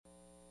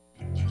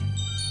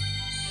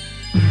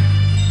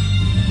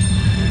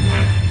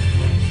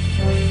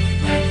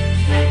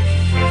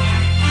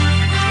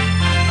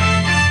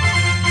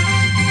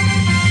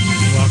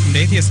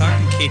Atheist Talk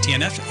on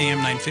KTNF AM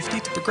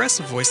 950, the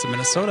progressive voice of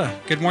Minnesota.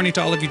 Good morning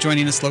to all of you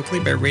joining us locally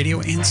by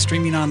radio and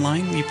streaming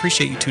online. We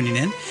appreciate you tuning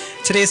in.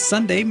 Today is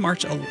Sunday,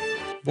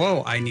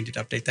 Whoa, I needed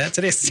to update that.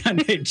 Today is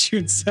Sunday,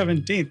 June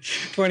 17th,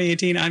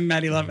 2018. I'm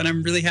Maddie Love, and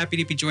I'm really happy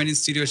to be joined in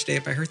studio today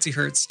by Hertzy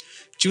Hertz,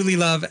 Julie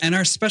Love, and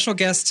our special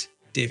guest,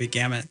 David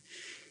Gamut.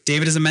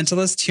 David is a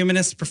mentalist,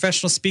 humanist,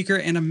 professional speaker,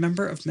 and a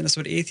member of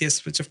Minnesota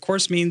Atheists, which of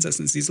course means that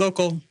since he's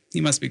local,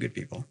 he must be good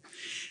people.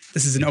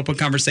 This is an open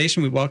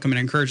conversation. We welcome and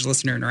encourage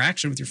listener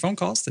interaction with your phone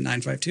calls to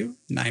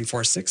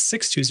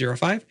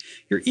 952-946-6205,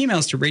 your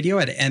emails to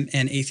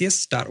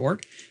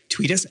radio@mnatheists.org,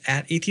 tweet us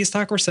at Atheist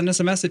Talk, or send us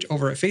a message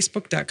over at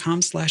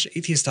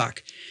facebook.com/Atheist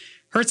Talk.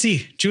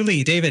 Hertzy,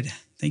 Julie, David,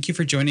 thank you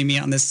for joining me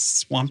on this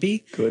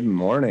swampy, good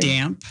morning,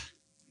 damp,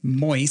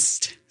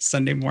 moist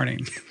Sunday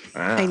morning.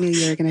 I knew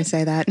you were going to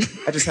say that.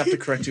 I just have to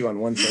correct you on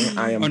one thing.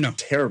 I am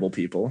terrible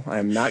people. I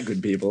am not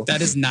good people.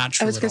 That is not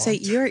true. I was going to say,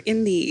 you're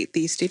in the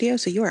studio,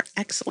 so you are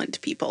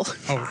excellent people.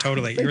 Oh,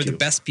 totally. You're the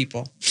best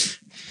people.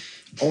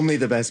 Only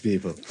the best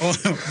people.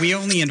 Oh, we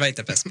only invite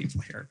the best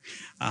people here.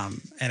 And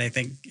I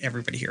think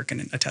everybody here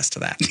can attest to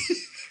that.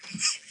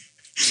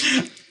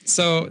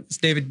 So,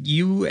 David,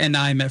 you and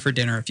I met for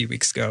dinner a few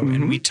weeks ago,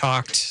 and we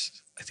talked,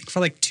 I think,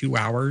 for like 2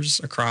 hours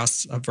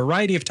across a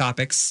variety of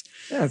topics.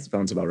 Yeah, that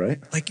sounds about right.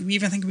 Like, we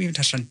even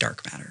touched on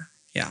dark matter.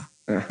 Yeah.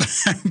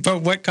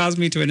 But what caused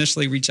me to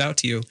initially reach out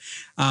to you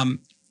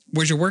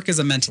was your work as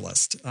a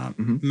mentalist.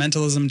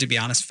 Mentalism, to be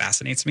honest,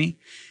 fascinates me.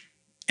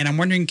 And I'm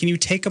wondering, can you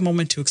take a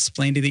moment to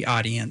explain to the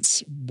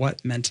audience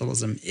what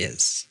mentalism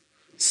is?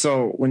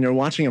 So when you're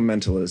watching a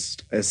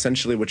mentalist,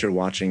 essentially what you're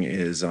watching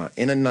is,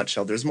 in a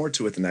nutshell, there's more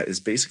to it than that. It's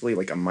basically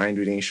like a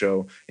mind-reading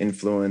show,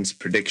 influence,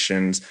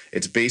 predictions.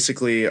 It's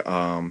basically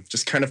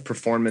just kind of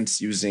performance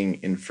using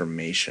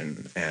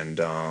information. And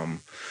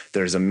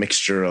there's a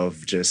mixture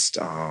of just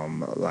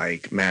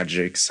like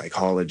magic,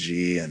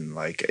 psychology, and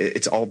like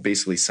it's all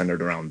basically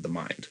centered around the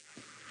mind.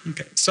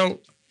 Okay.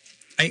 So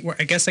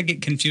I guess I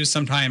get confused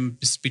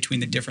sometimes between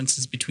the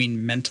differences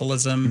between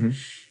mentalism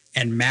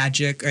and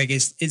magic. I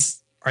guess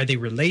are they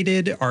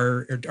related?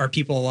 Are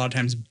people a lot of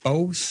times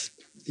both?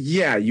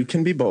 Yeah, you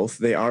can be both.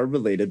 They are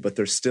related, but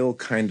they're still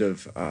kind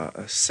of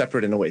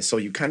separate in a way. So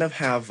you kind of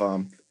have,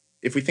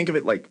 if we think of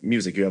it like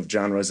music, you have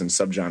genres and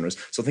subgenres.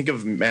 So think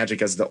of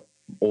magic as the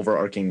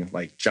overarching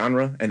like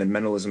genre, and then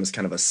mentalism is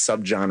kind of a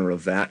subgenre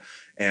of that.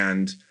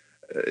 And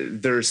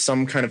there's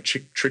some kind of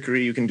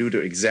trickery you can do to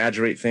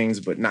exaggerate things,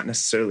 but not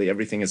necessarily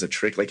everything is a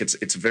trick. Like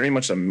it's very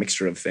much a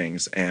mixture of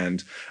things.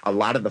 And a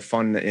lot of the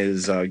fun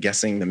is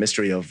guessing the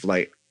mystery of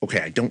like, okay,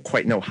 I don't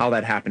quite know how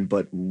that happened,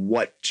 but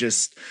what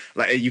just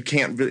like you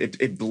can't really,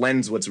 it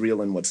blends what's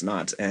real and what's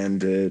not.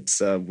 And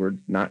it's we're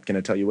not going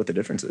to tell you what the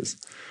difference is.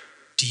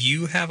 Do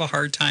you have a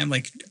hard time,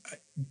 like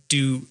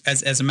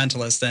as a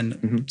mentalist,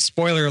 and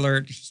spoiler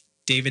alert,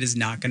 David is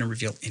not going to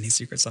reveal any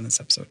secrets on this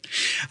episode.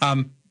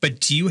 But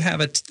do you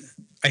have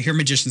I hear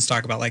magicians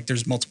talk about like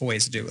there's multiple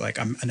ways to do like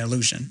an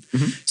illusion.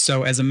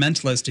 So as a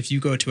mentalist, if you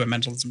go to a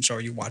mentalism show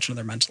or you watch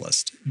another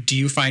mentalist, do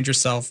you find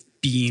yourself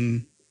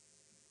being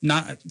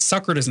not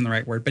suckered isn't the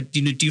right word, but do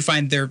you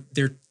find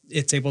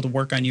it's able to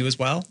work on you as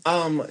well?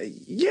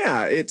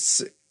 Yeah,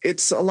 it's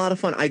a lot of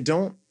fun.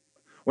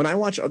 When I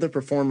watch other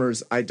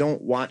performers, I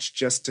don't watch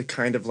just to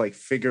kind of like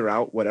figure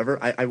out whatever.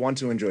 I want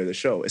to enjoy the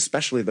show,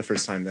 especially the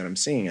first time that I'm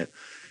seeing it.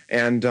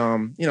 And,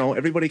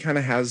 everybody kind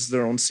of has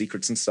their own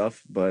secrets and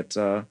stuff. But,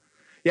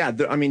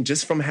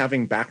 just from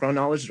having background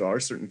knowledge, there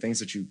are certain things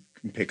that you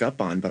can pick up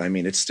on. But, I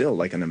mean, it's still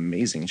like an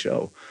amazing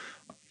show.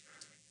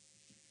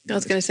 I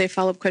was going to say,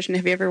 follow-up question.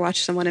 Have you ever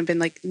watched someone and been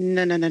like,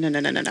 no.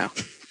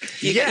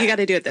 You got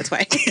to do it this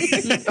way.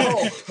 You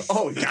got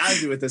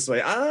to do it this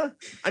way. I'm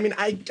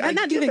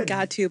not even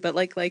got to, but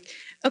like,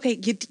 okay,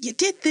 you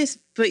did this,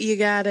 but you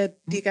gotta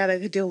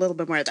do a little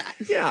bit more of that.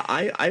 Yeah,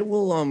 I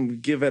will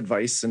give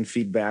advice and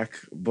feedback,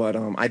 but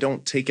I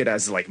don't take it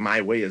as like my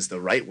way is the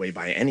right way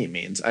by any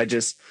means. I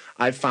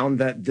found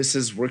that this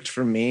has worked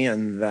for me,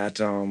 and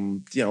that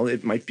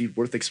it might be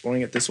worth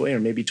exploring it this way, or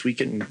maybe tweak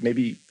it, and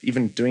maybe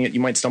even doing it, you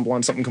might stumble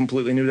on something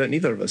completely new that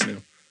neither of us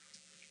knew.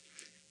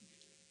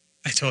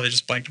 I totally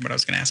just blanked on what I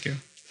was going to ask you.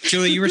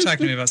 Julie, you were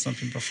talking to me about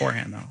something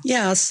beforehand, though.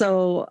 Yeah,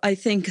 so I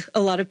think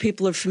a lot of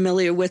people are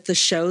familiar with the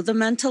show The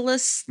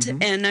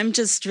Mentalist, and I'm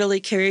just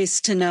really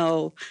curious to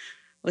know,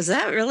 was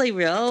that really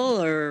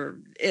real, or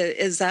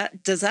does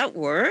that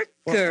work?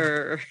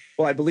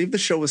 Well, I believe the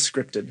show was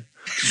scripted.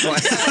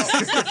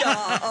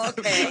 Oh,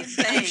 okay, thanks.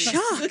 I'm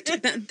shocked.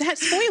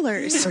 That's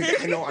spoilers.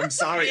 I know, I'm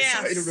sorry.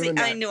 Yeah, sorry to ruin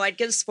that. I knew I'd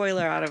get a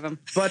spoiler out of him.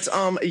 But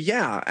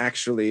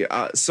actually,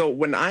 so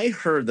when I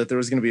heard that there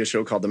was going to be a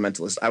show called The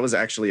Mentalist, I was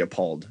actually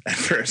appalled at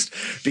first,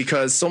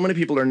 because so many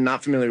people are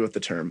not familiar with the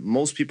term.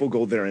 Most people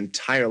go their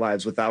entire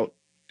lives without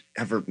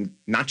ever,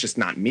 not just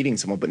not meeting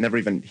someone, but never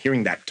even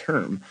hearing that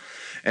term.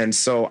 And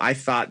so I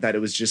thought that it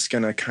was just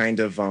going to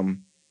kind of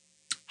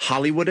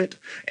Hollywood it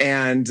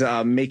and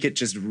make it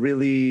just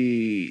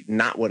really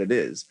not what it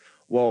is.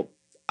 Well,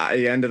 I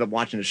ended up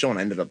watching the show and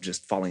I ended up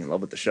just falling in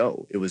love with the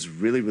show. It was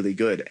really, really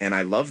good. And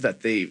I love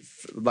that they,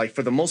 like,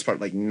 for the most part,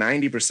 like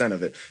 90%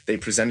 of it, they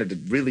presented it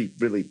really,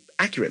 really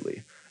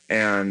accurately.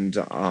 And,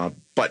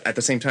 but at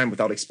the same time,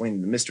 without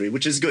explaining the mystery,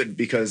 which is good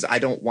because I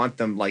don't want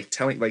them like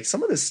telling, like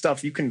some of this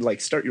stuff you can like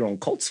start your own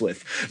cults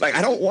with. Like,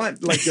 I don't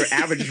want like your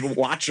average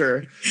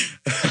watcher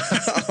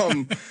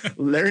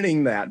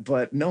learning that.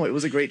 But no, it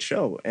was a great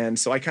show. And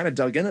so I kind of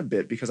dug in a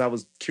bit because I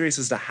was curious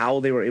as to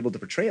how they were able to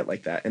portray it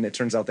like that. And it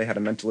turns out they had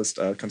a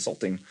mentalist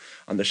consulting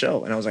on the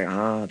show. And I was like,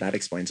 that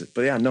explains it.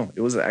 But yeah, no,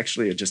 it was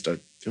actually it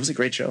was a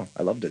great show.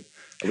 I loved it.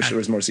 I wish there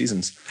was more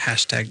seasons.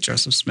 Hashtag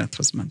Joseph Smith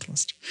was a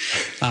mentalist.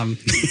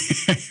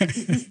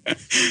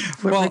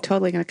 We're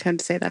totally going to come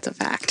to say that's a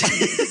fact.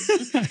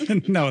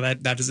 No,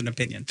 that is an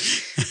opinion.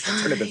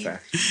 Alternative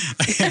fact.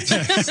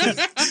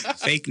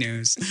 Fake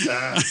news.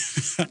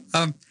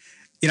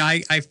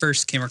 I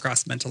first came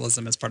across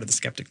mentalism as part of the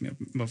skeptic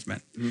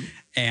movement. Mm-hmm.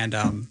 And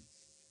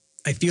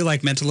I feel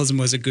like mentalism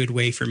was a good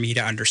way for me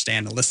to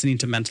understand listening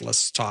to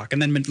mentalists talk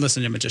and then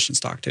listening to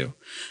magicians talk too.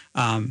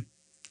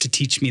 To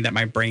teach me that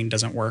my brain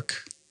doesn't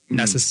work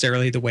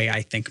necessarily the way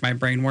I think my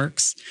brain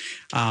works.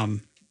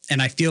 And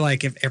I feel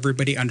like if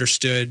everybody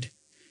understood,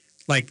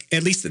 like,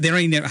 at least they don't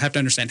even have to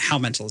understand how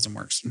mentalism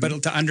works,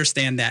 but to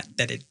understand that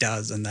it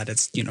does and that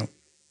it's,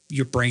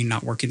 your brain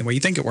not working the way you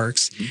think it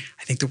works,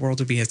 I think the world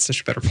would be at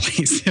such a better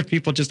place if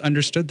people just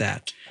understood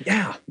that.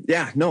 Yeah.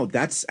 Yeah. No,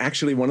 that's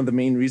actually one of the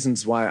main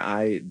reasons why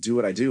I do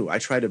what I do. I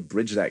try to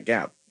bridge that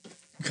gap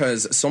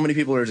because so many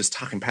people are just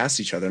talking past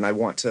each other and I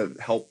want to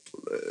help,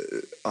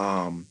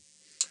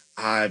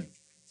 I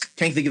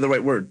can't think of the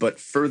right word, but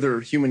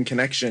further human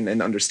connection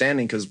and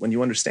understanding, because when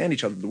you understand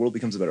each other, the world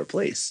becomes a better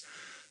place.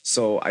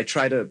 So I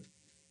try to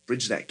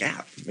bridge that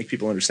gap, make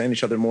people understand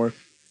each other more,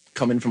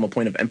 come in from a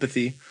point of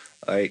empathy.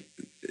 Like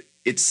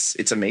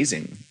it's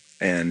amazing.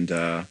 And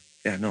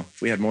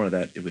if we had more of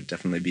that, it would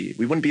definitely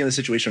we wouldn't be in the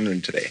situation we're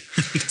in today.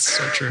 That's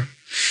so true.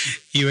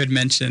 You had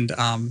mentioned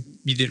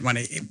you didn't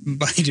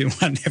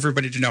want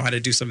everybody to know how to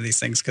do some of these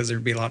things because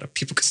there'd be a lot of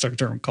people could start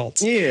their own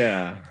cults.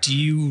 Yeah. Do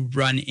you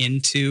run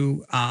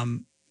into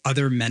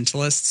other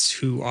mentalists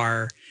who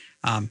are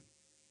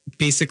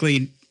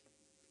basically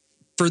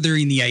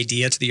furthering the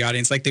idea to the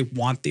audience? Like they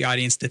want the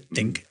audience to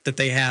think that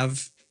they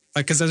have,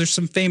 because there's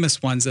some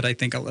famous ones that I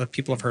think a lot of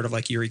people have heard of,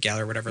 like Uri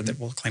Geller or whatever, that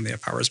will claim they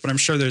have powers. But I'm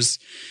sure there's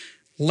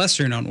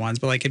lesser known ones.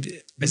 But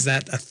like, is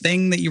that a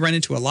thing that you run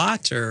into a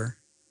lot, or?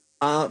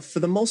 For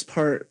the most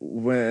part,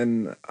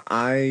 when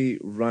I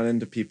run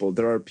into people,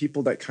 there are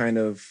people that kind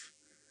of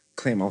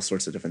claim all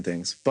sorts of different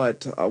things.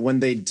 But when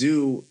they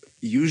do,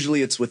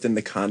 usually it's within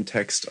the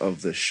context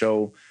of the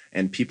show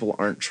and people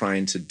aren't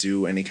trying to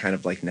do any kind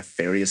of like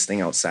nefarious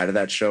thing outside of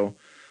that show.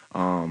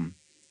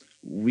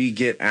 We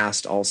get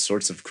asked all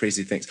sorts of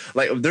crazy things.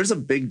 Like there's a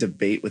big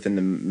debate within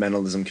the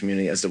mentalism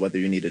community as to whether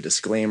you need a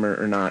disclaimer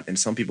or not. And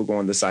some people go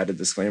on the side of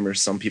disclaimer,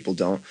 some people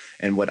don't.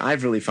 And what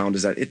I've really found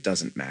is that it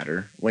doesn't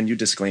matter. When you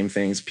disclaim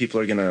things, people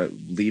are going to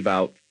leave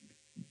out,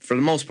 for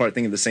the most part,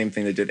 thinking the same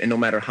thing they did. And no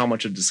matter how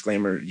much of a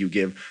disclaimer you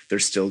give, they're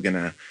still going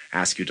to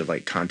ask you to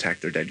like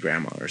contact their dead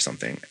grandma or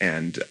something.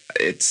 And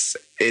it's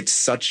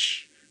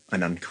such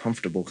an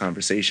uncomfortable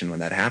conversation when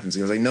that happens.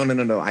 Because like, no.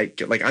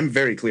 I'm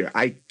very clear.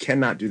 I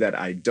cannot do that.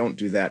 I don't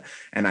do that.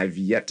 And I've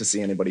yet to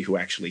see anybody who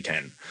actually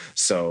can.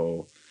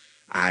 So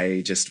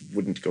I just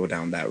wouldn't go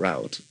down that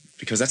route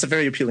because that's a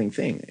very appealing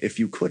thing. If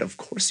you could, of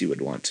course you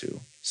would want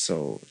to.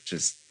 So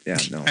just, yeah,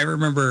 no. I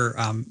remember,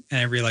 and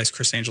I realized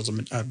Chris Angel's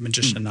a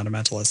magician, not a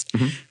mentalist,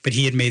 but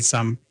he had made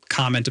some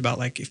comment about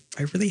like, if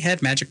I really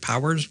had magic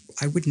powers,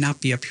 I would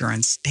not be up here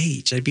on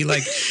stage. I'd be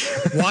like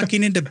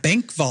walking into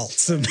bank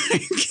vaults and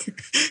like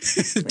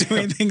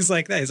doing things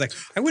like that. He's like,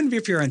 I wouldn't be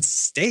up here on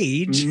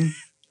stage,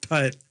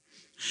 but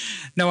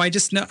no, I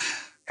just know.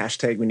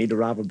 Hashtag we need to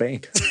rob a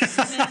bank.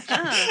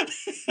 There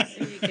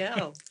you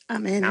go.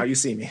 I'm in. Now you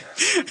see me.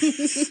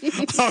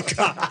 Oh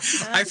God,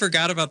 I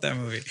forgot about that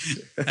movie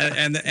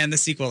and the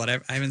sequel. I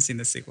haven't seen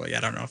the sequel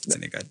yet. I don't know if it's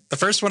any good. The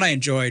first one I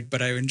enjoyed,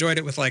 but I enjoyed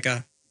it with like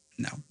a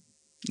no.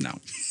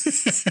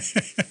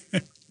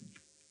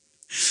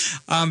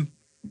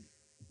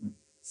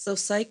 So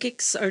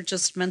psychics are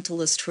just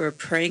mentalists who are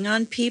preying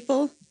on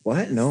people?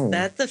 What? No. Is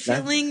that the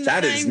feeling?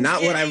 That is I'm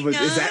not what I was.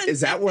 getting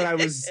Is that what I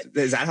was?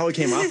 Is that how it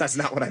came off? That's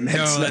not what I meant.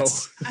 No.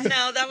 I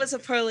know that was a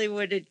poorly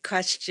worded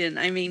question.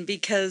 I mean,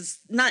 because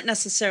not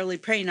necessarily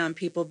preying on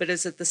people, but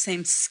is it the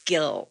same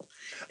skill?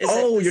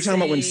 You're talking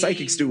about when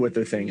psychics do what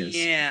their thing is.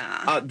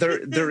 Yeah.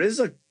 There is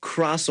a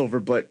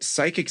crossover, but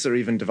psychics are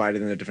even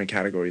divided into different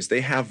categories.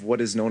 They have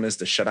what is known as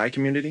the shut-eye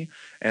community,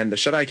 and the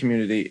shut-eye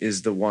community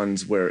is the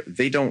ones where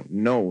they don't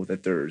know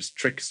that there's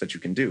tricks that you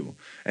can do.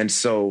 And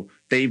so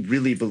they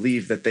really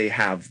believe that they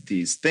have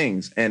these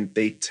things, and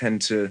they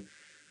tend to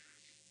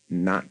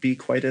not be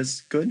quite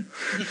as good.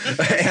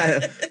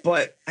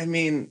 But, I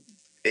mean,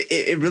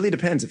 it really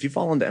depends. If you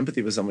fall into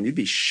empathy with someone, you'd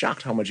be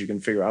shocked how much you can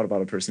figure out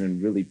about a person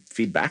and really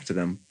feed back to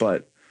them.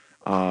 But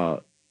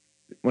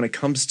when it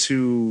comes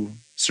to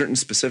certain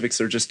specifics,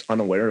 they're just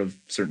unaware of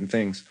certain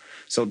things.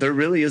 So there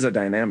really is a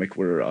dynamic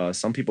where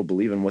some people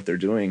believe in what they're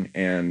doing,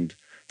 and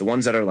the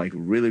ones that are like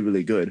really,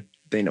 really good,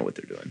 they know what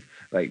they're doing.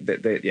 Like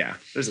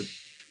there's a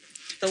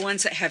The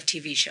ones that have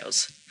TV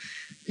shows.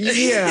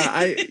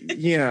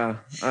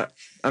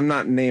 I'm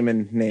not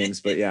naming names,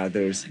 but yeah,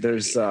 there's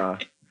Well,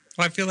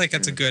 I feel like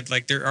that's a good,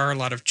 like, there are a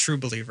lot of true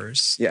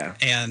believers. Yeah.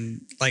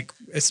 And, like,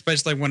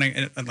 especially when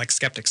I like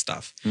skeptic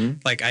stuff.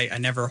 Like, I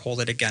never hold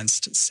it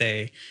against,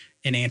 say,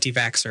 an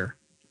anti-vaxxer.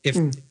 If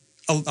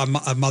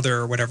a mother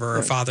or whatever, or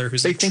a father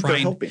who's they think they're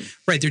helping.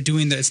 Right, they're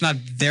doing that. It's not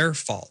their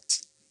fault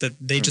that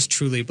they just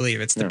truly believe.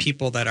 It's the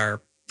people that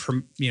are,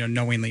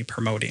 knowingly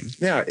promoting.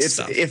 Yeah, it's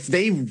stuff. If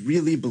they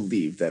really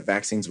believe that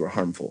vaccines were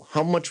harmful,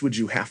 how much would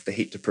you have to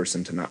hate the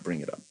person to not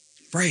bring it up?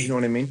 Right. You know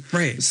what I mean?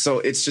 Right. So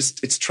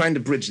it's trying to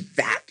bridge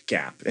that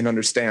gap and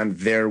understand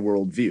their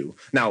worldview.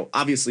 Now,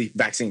 obviously,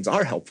 vaccines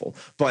are helpful,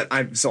 but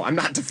I'm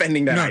not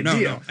defending that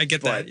idea. No, I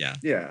get that. Yeah.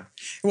 Yeah.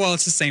 Well,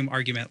 it's the same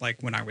argument like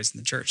when I was in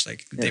the church.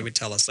 Like they would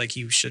tell us, like,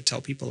 you should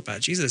tell people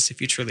about Jesus if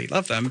you truly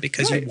love them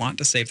because you want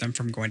to save them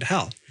from going to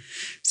hell.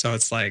 So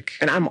it's like,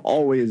 and I'm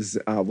always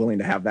willing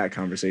to have that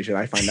conversation.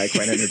 I find that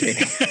quite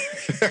entertaining.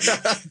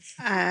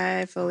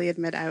 I fully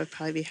admit I would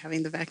probably be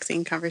having the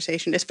vaccine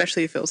conversation,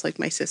 especially if it was like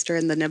my sister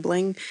and the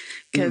nibbling,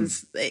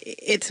 because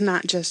it's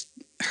not just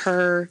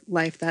her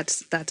life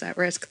that's at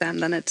risk.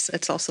 Then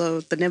it's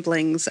also the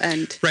nibblings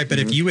and right. But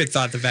if you had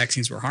thought the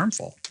vaccines were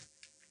harmful,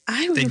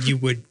 then you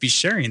would be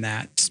sharing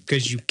that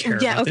because you care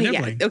about the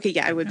nibbling.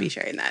 I would be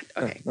sharing that.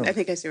 Okay, I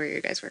think I see where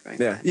you guys were going.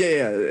 Yeah.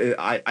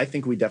 I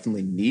think we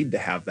definitely need to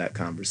have that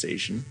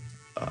conversation.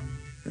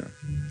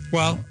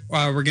 Well,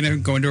 we're going to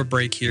go into a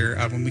break here.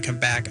 When we come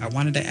back, I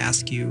wanted to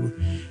ask you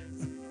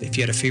if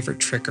you had a favorite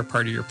trick or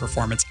part of your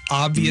performance,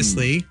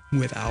 obviously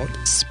without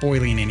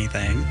spoiling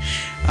anything,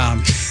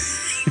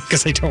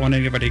 because I don't want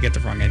anybody to get the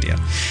wrong idea.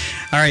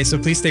 All right, so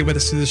please stay with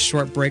us through this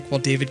short break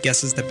while David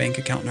guesses the bank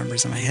account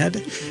numbers in my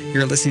head.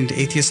 You're listening to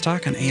Atheist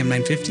Talk on AM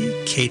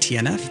 950,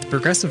 KTNF, the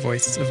progressive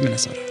voice of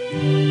Minnesota.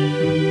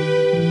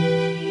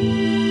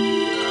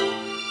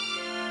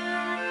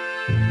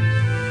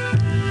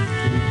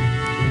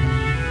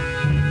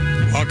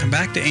 Welcome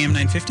back to AM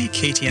 950,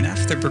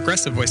 KTNF, the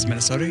progressive voice of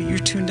Minnesota. You're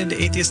tuned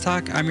into Atheist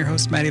Talk. I'm your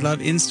host, Maddie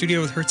Love, in studio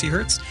with Hertzy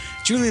Hertz,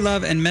 Julie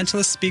Love, and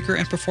Mentalist speaker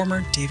and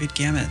performer David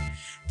Gamut.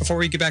 Before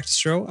we get back to the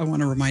show, I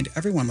want to remind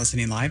everyone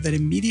listening live that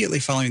immediately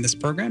following this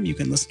program, you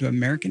can listen to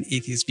American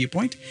Atheist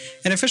Viewpoint,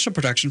 an official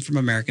production from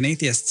American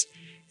Atheists.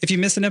 If you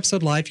miss an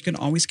episode live, you can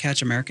always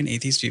catch American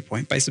Atheist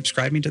Viewpoint by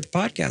subscribing to the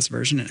podcast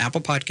version in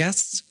Apple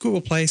Podcasts,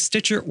 Google Play,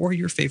 Stitcher, or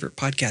your favorite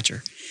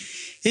podcatcher.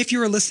 If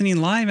you are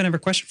listening live and have a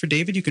question for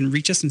David, you can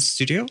reach us in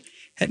studio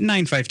at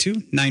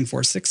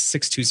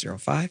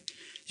 952-946-6205.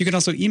 You can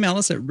also email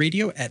us at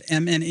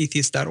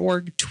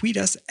radio@mnatheist.org, tweet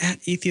us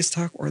at Atheist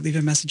Talk, or leave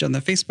a message on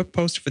the Facebook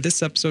post for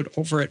this episode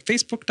over at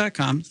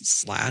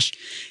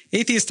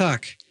facebook.com/Atheist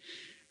Talk.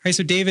 All right,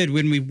 so David,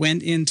 when we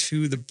went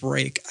into the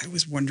break, I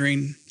was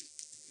wondering,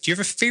 do you have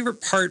a favorite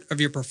part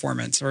of your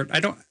performance? Or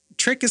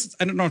trick is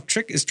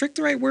trick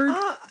the right word?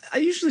 I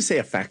usually say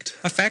effect.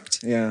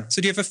 Effect? Yeah.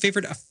 So do you have a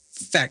favorite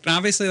effect? And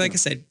obviously, like I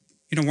said,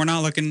 we're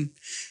not looking.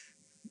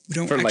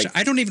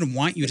 I don't even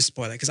want you to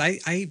spoil it because I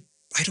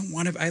don't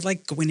want to. I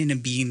like going in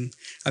and being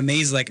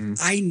amazed. Like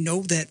I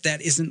know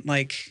that isn't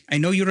like I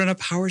know you don't have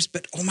powers,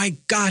 but oh my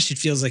gosh, it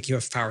feels like you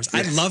have powers.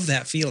 Yes. I love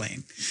that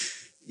feeling.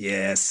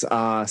 Yes.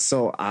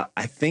 So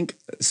I think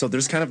so.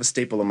 There's kind of a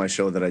staple of my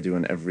show that I do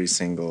in every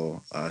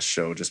single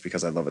show, just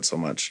because I love it so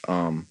much.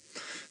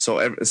 So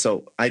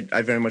I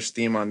very much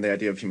theme on the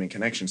idea of human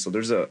connection. So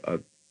there's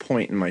a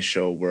point in my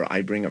show where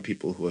I bring up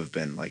people who have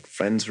been like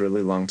friends for a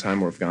really long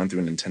time or have gone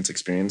through an intense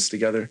experience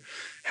together,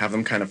 have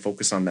them kind of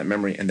focus on that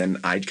memory, and then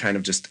I kind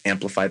of just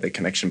amplify the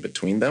connection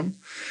between them,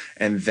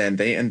 and then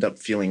they end up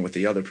feeling what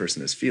the other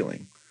person is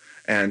feeling.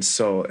 And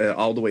so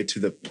all the way to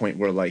the point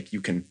where like you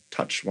can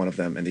touch one of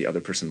them and the other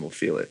person will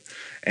feel it.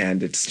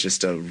 And it's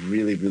just a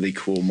really, really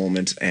cool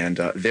moment. And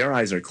their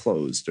eyes are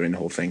closed during the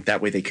whole thing.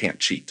 That way they can't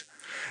cheat.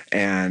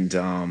 And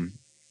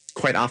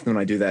quite often when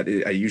I do that,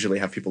 I usually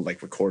have people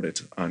like record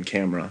it on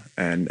camera,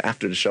 and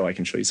after the show I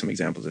can show you some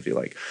examples if you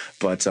like.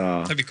 But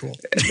that'd be cool.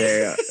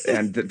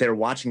 They're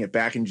watching it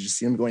back, and you just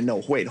see them going,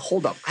 "No, wait,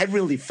 hold up, I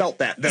really felt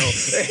that though."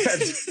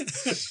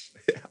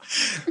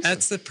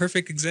 That's the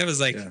perfect example. It's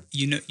like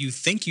you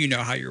think you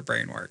know how your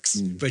brain works,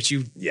 but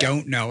you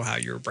don't know how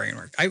your brain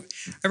works. I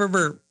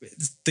remember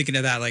thinking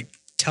of that. Like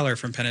Teller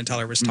from Penn and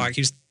Teller was talking. He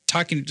was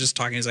talking.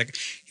 He's like,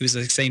 he was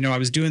like saying, "No, I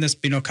was doing this,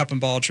 cup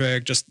and ball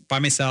trick just by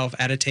myself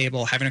at a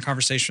table, having a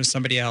conversation with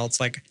somebody else."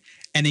 Like,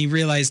 and he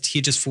realized he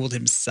just fooled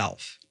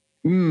himself.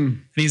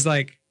 And he's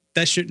like,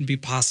 "That shouldn't be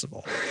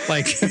possible."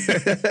 Like,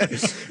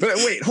 but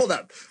wait, hold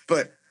up,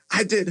 but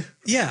I did.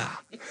 Yeah,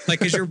 like,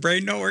 because your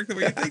brain don't work the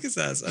way you think it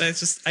does, and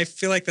I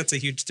feel like there's a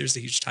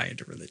huge tie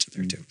into religion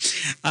there too.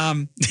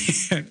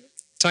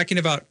 Talking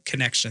about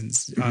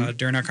connections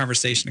during our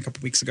conversation a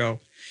couple weeks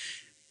ago.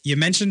 You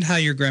mentioned how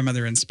your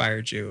grandmother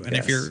inspired you, and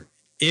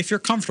if you're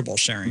comfortable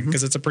sharing,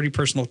 because it's a pretty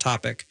personal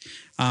topic,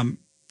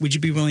 would you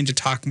be willing to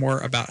talk more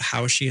about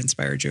how she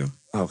inspired you?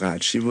 Oh,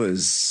 God, she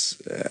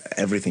was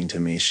everything to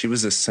me. She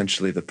was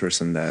essentially the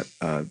person that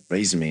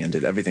raised me and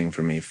did everything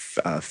for me,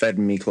 fed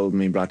me, clothed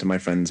me, brought to my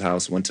friend's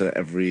house, went to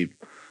every...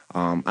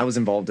 I was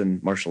involved in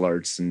martial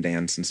arts and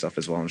dance and stuff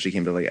as well, and she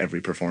came to like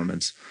every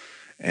performance.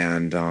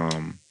 And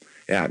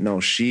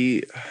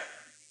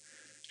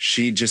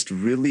she just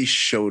really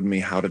showed me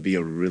how to be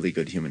a really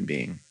good human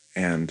being.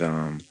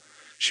 And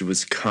she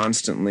was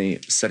constantly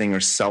setting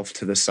herself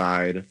to the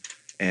side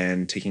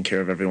and taking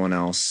care of everyone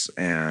else.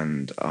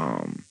 And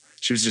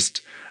she was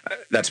just,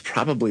 that's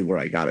probably where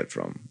I got it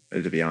from,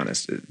 to be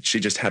honest. She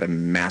just had a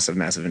massive,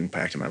 massive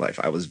impact in my life.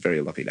 I was very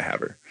lucky to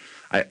have her.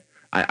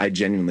 I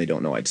genuinely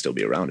don't know I'd still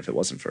be around if it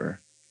wasn't for her.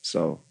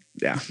 So,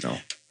 yeah, no,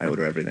 I owe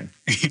her everything.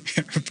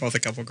 We're both a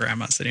couple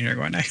grandmas sitting here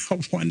going, I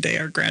hope one day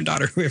our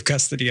granddaughter who we have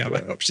custody of,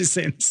 I hope she's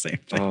saying the same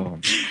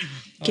thing.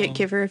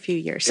 Give her a few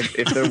years.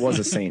 If there was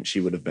a saint, she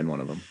would have been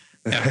one of them.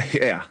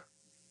 Yeah.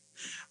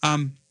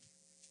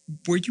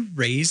 Were you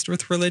raised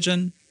with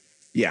religion?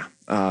 Yeah.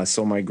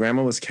 So my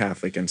grandma was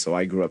Catholic, and so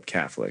I grew up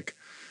Catholic.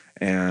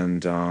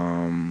 And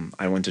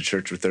I went to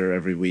church with her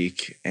every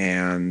week.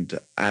 And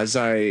as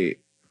I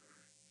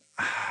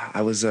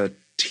was a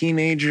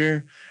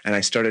teenager, and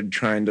I started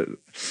trying to...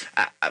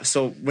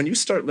 so when you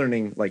start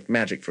learning, like,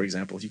 magic, for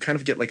example, you kind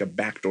of get, like, a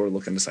backdoor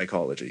look into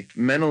psychology.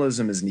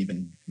 Mentalism is an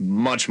even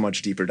much,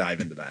 much deeper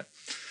dive into that.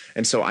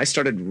 And so I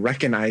started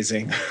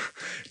recognizing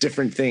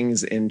different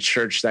things in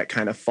church that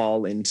kind of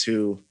fall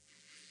into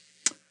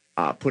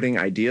putting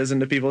ideas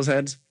into people's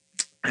heads.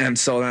 And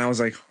so then I was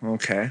like,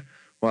 okay,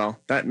 well,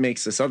 that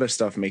makes this other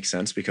stuff make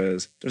sense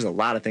because there's a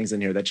lot of things in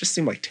here that just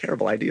seem like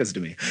terrible ideas to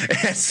me.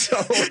 And so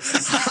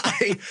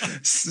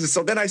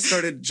then I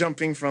started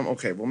jumping from,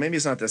 okay, well, maybe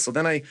it's not this. So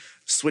then I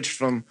switched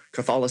from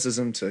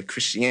Catholicism to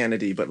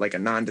Christianity, but like a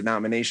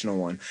non-denominational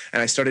one.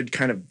 And I started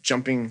kind of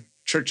jumping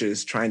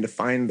churches trying to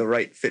find the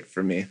right fit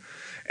for me.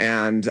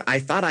 And I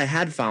thought I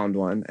had found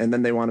one, and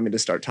then they wanted me to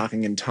start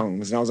talking in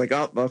tongues. And I was like,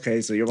 oh,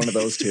 okay, so you're one of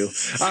those two.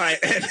 All right.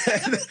 And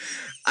then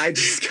I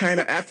just kind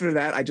of, after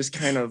that, I just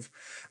kind of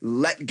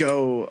let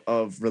go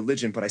of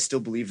religion, but I still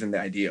believed in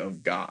the idea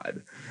of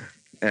God.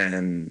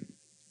 And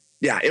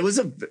yeah,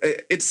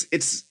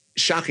 it's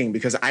shocking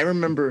because I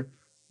remember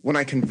when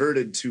I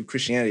converted to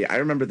Christianity, I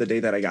remember the day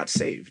that I got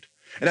saved.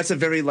 And that's a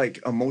very like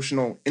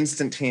emotional,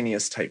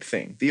 instantaneous type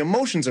thing. The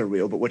emotions are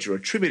real, but what you're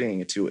attributing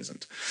it to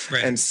isn't.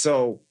 Right. And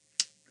so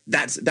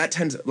that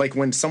tends, like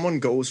when someone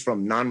goes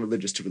from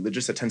non-religious to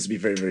religious, it tends to be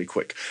very, very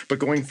quick. But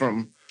going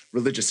from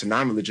religious to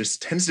non-religious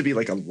tends to be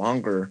like a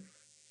longer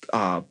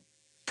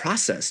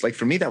process. Like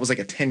for me, that was like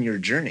a 10-year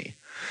journey.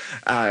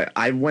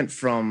 I went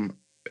from,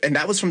 and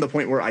that was from the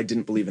point where I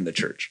didn't believe in the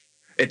church.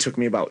 It took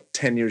me about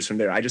 10 years from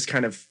there. I just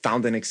kind of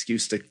found an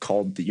excuse to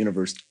call the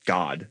universe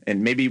God.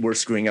 And maybe we're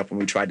screwing up when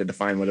we try to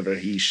define whatever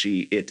he,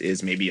 she, it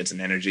is. Maybe it's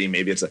an energy.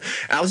 Maybe it's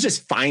I was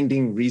just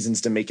finding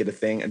reasons to make it a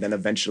thing. And then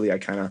eventually I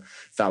kind of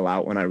fell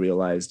out when I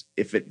realized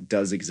if it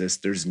does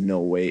exist, there's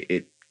no way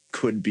it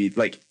could be.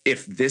 Like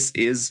if this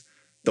is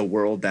the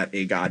world that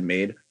a God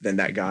made, then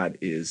that God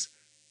is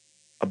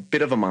a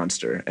bit of a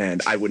monster,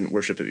 and I wouldn't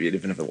worship it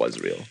even if it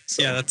was real.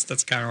 So. Yeah,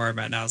 that's kind of where I'm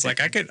at now. It's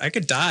like I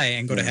could die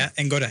and go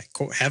to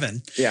quote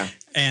heaven. Yeah,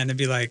 and it'd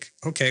be like,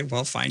 okay,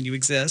 well, fine, you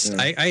exist.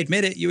 Yeah. I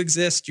admit it, you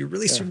exist. You're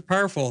really super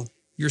powerful.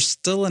 You're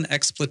still an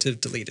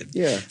expletive deleted.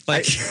 Yeah,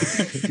 like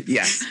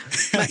yes.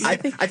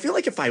 I feel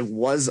like if I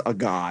was a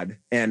god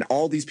and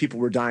all these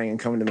people were dying and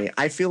coming to me,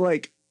 I feel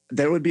like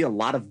there would be a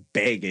lot of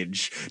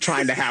baggage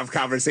trying to have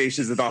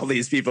conversations with all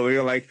these people.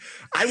 You're like,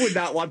 I would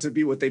not want to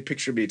be what they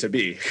picture me to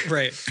be.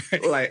 Right.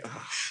 Like,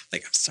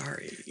 I'm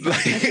sorry. I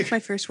think my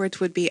first words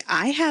would be,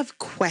 I have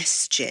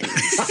questions.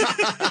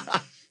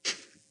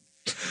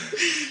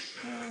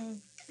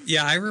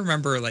 Yeah, I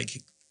remember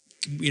like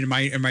in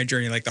my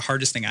journey, like the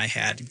hardest thing I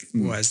had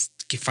was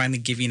finally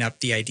giving up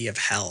the idea of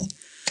hell.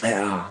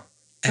 Yeah.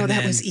 And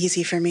that was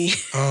easy for me.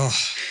 Oh,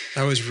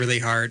 that was really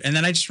hard. And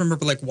then I just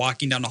remember like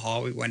walking down the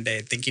hallway one day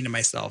thinking to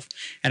myself,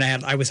 and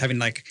I was having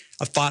like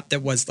a thought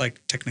that was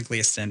like technically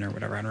a sin or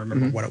whatever. I don't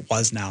remember what it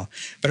was now.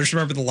 But I just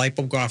remember the light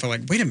bulb going off. I'm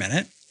like, wait a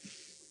minute.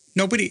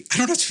 I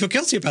don't have to feel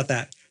guilty about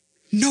that.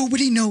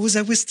 Nobody knows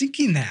I was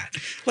thinking that.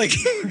 Like,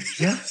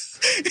 yeah.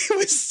 It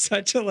was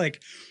such a like,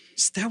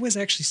 that was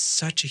actually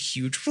such a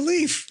huge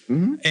relief.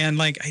 Mm-hmm. And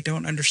like, I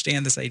don't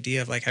understand this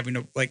idea of like having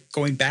to like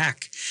going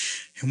back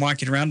and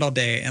walking around all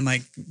day and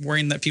like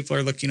worrying that people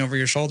are looking over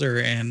your shoulder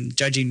and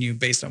judging you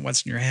based on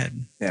what's in your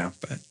head. Yeah.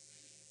 But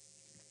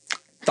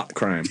thought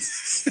crime.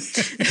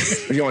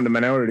 Are you on the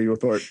Minority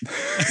Report?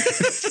 I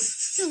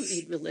don't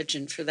need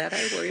religion for that.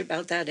 I worry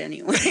about that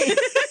anyway.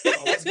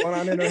 What's going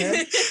on in her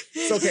head?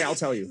 It's okay. I'll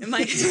tell you.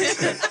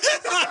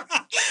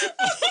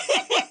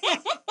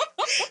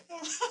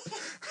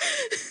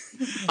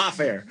 Off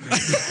air.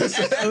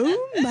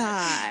 Oh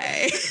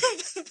my.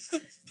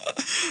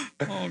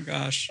 Oh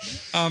gosh.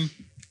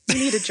 We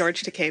need a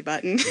George Takei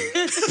button.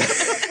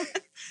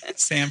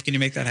 Sam, can you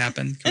make that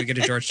happen? Can we get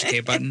a George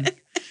Takei button?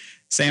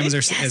 Sam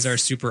is our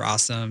super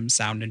awesome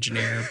sound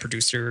engineer,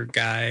 producer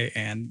guy,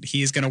 and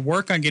he's going to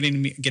work on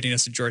getting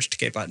us a George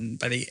Takei button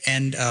by the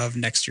end of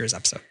next year's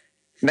episode.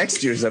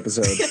 Next year's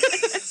episode.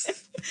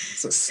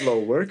 It's a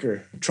slow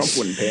worker. Trump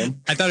wouldn't pay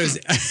him. I thought it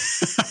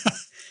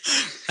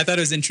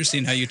was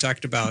interesting how you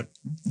talked about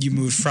you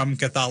moved from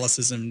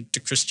Catholicism to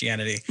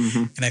Christianity,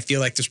 and I feel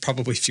like there's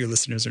probably a few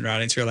listeners in our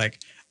audience who are like,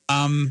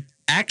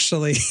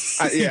 actually,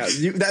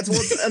 that's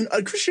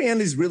what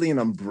Christianity is really an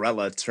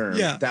umbrella term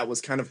that was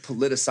kind of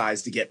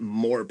politicized to get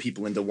more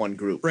people into one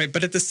group. Right.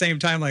 But at the same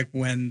time, like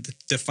when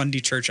the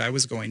Fundy church I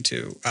was going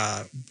to,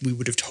 we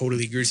would have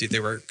totally agreed with you. They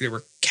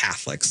were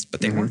Catholics,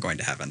 but they weren't going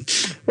to heaven.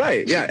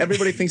 Right. Yeah.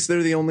 Everybody thinks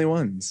they're the only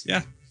ones.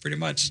 Yeah, pretty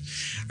much.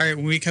 All right.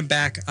 When we come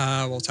back,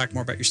 we'll talk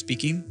more about your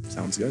speaking.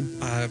 Sounds good.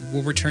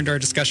 We'll return to our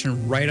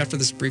discussion right after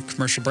this brief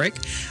commercial break.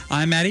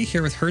 I'm Maddie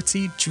here with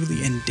Hertzie,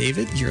 Julie, and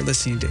David. You're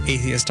listening to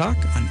Atheist Talk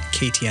on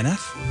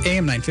KTNF,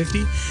 AM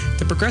 950,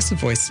 the progressive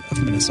voice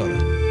of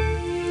Minnesota.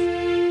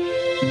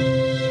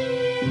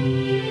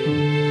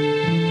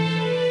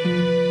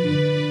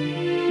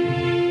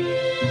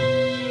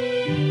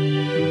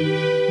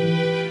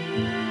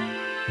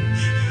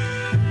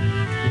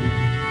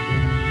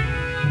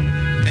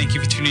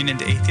 Tuning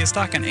into Atheist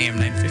Talk on AM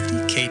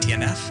 950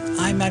 KTNF.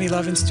 I'm Maddie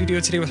Love in studio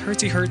today with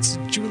Hertzie Hertz,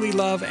 Julie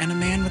Love, and a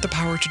man with the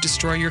power to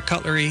destroy your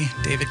cutlery,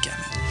 David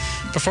Gamut.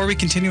 Before we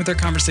continue with our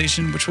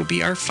conversation, which will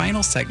be our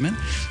final segment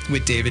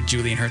with David,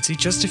 Julie, and Hertzie,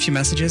 just a few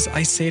messages.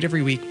 I say it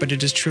every week, but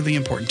it is truly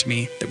important to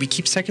me that we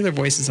keep secular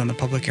voices on the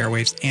public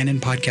airwaves and in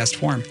podcast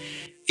form.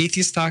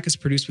 Atheist Talk is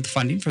produced with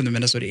funding from the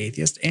Minnesota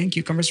Atheist and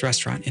Cucumbers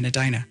Restaurant in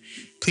Edina.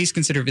 Please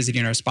consider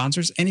visiting our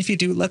sponsors, and if you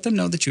do, let them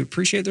know that you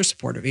appreciate their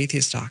support of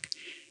Atheist Talk.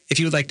 If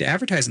you would like to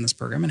advertise in this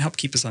program and help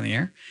keep us on the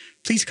air,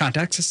 please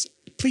contact us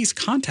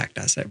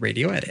at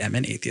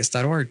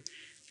radio@mnatheist.org.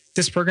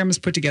 This program is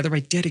put together by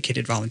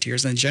dedicated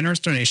volunteers and generous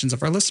donations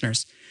of our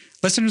listeners.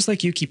 Listeners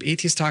like you keep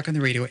Atheist Talk on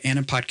the radio and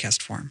in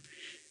podcast form.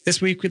 This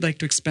week, we'd like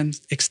to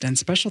extend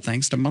special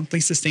thanks to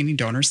monthly sustaining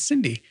donor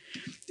Cindy.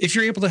 If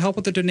you're able to help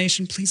with a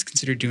donation, please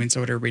consider doing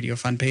so at our Radio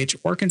Fund page,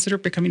 or consider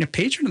becoming a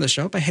patron of the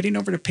show by heading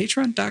over to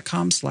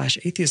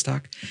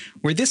patreon.com/atheisttalk,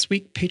 where this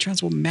week,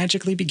 patrons will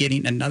magically be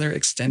getting another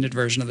extended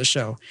version of the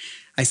show.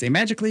 I say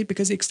magically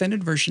because the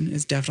extended version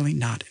is definitely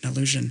not an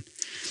illusion.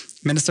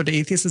 Minnesota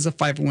Atheist is a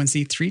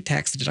 501c3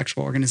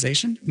 tax-deductible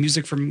organization.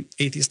 Music from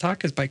Atheist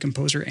Talk is by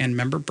composer and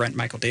member Brent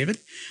Michael David.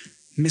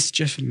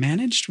 Mischief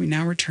managed. We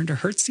now return to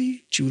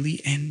Hertzie, Julie,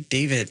 and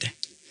David.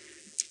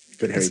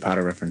 Good Harry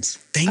Potter reference.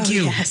 Thank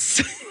you.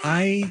 Yes.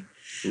 I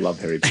love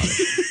Harry Potter.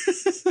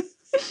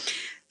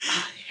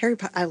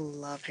 I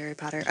love Harry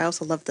Potter. I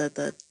also love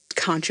the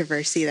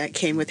controversy that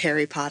came with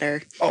Harry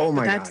Potter. Oh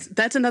my God.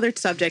 That's another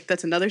subject.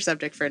 That's another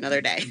subject for another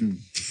day.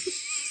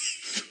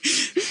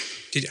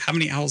 How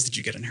many owls did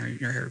you get in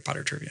your Harry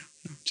Potter trivia?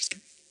 No, just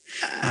kidding.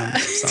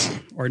 So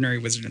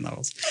ordinary wizarding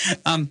levels.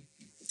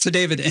 So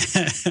David,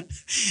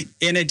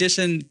 in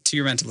addition to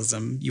your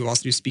mentalism, you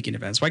also do speaking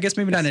events. Well, I guess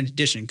maybe not in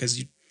addition, because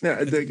you...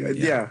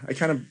 Yeah, I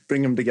kind of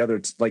bring them together.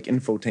 It's like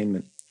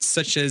infotainment.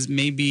 Such as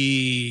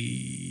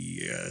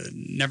maybe...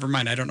 never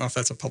mind. I don't know if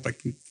that's a public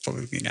thing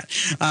yet.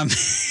 I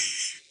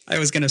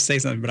was going to say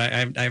something, but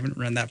I haven't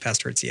run that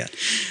past Hertz yet.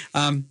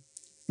 One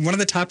of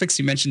the topics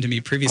you mentioned to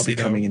me previously, I'll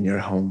be coming in your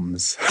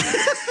homes.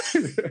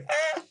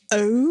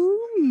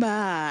 Oh,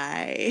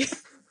 my...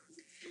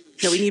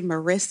 No, we need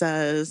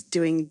Marissa's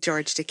doing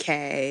George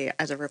Takei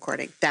as a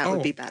recording. That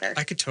would be better.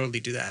 I could totally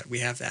do that. We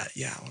have that.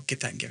 Yeah, I'll get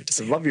that and give it to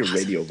Sam. I love your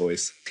radio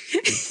voice.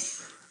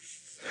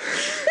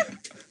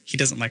 He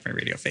doesn't like my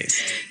radio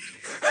face.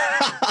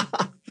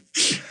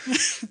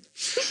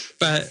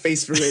 But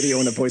face for radio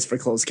and a voice for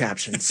closed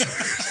captions.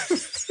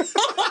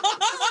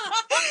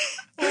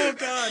 Oh,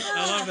 God.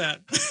 I love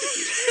that.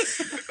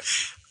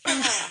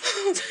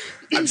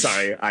 I'm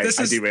sorry. I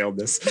derailed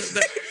this.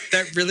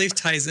 That really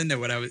ties into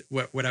what I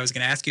was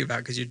going to ask you about,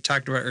 because you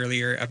talked about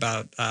earlier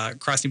about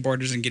crossing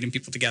borders and getting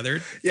people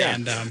together. Yeah.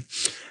 And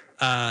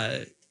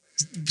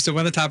so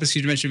one of the topics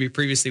you mentioned to me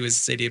previously was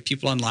this idea of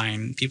people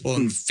online, people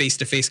in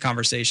face-to-face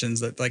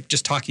conversations, that like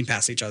just talking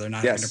past each other,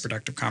 not having a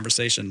productive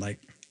conversation, like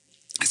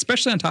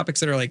especially on topics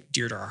that are like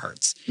dear to our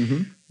hearts,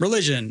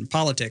 religion,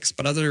 politics,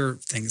 but other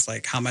things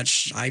like how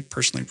much I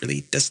personally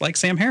really dislike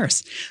Sam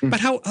Harris,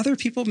 but how other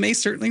people may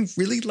certainly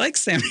really like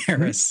Sam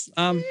Harris.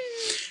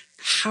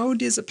 How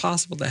is it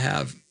possible to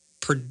have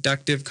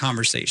productive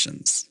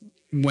conversations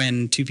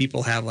when two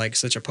people have like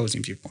such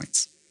opposing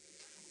viewpoints?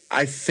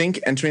 I think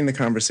entering the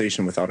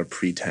conversation without a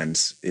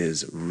pretense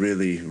is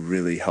really,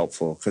 really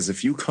helpful. Because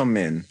if you come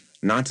in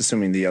not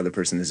assuming the other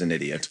person is an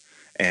idiot,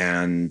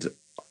 and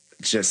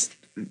just,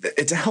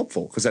 it's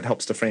helpful because that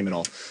helps to frame it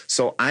all.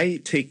 So I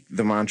take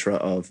the mantra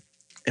of,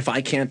 if I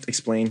can't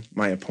explain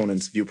my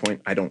opponent's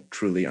viewpoint, I don't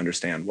truly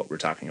understand what we're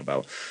talking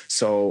about.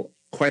 So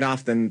quite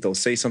often they'll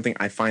say something.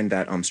 I find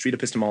that street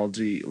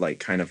epistemology, like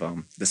kind of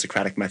the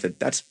Socratic method,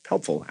 that's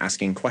helpful,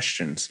 asking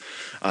questions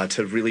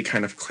to really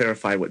kind of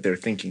clarify what their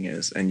thinking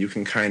is. And you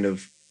can kind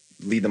of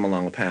lead them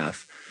along a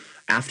path.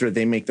 after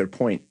they make their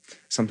point,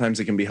 sometimes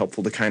it can be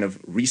helpful to kind of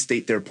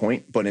restate their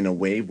point, but in a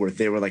way where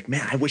they were like,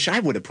 man, I wish I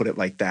would have put it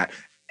like that.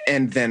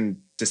 And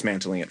then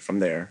dismantling it from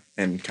there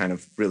and kind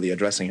of really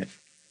addressing it.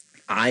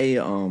 I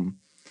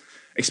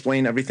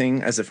explain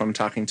everything as if I'm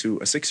talking to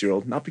a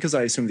 6-year-old, not because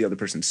I assume the other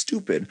person's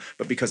stupid,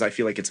 but because I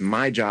feel like it's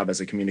my job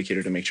as a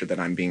communicator to make sure that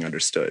I'm being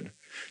understood.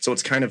 So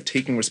it's kind of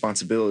taking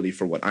responsibility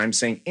for what I'm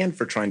saying and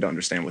for trying to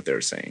understand what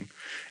they're saying.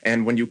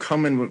 And when you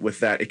come in with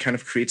that, it kind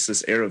of creates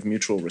this air of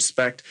mutual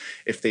respect.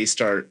 If they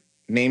start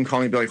name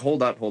calling, be like,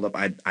 hold up,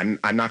 I'm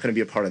not going to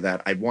be a part of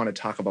that. I want to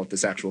talk about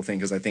this actual thing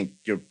because I think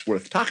you're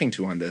worth talking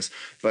to on this,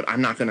 but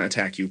I'm not going to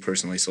attack you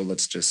personally. So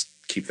let's just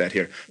keep that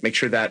here. Make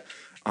sure that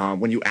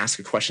when you ask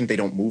a question, they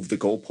don't move the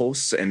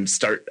goalposts and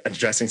start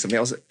addressing something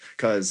else.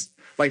 Because,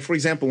 like, for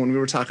example, when we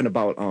were talking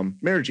about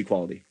marriage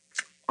equality,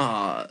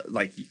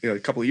 like a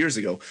couple of years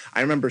ago,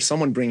 I remember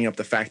someone bringing up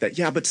the fact that,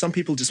 yeah, but some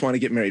people just want to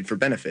get married for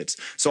benefits.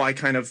 So I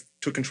kind of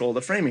took control of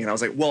the framing. And I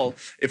was like, well,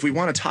 if we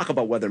want to talk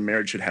about whether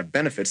marriage should have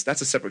benefits,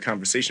 that's a separate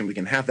conversation. We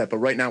can have that. But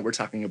right now we're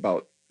talking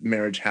about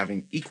marriage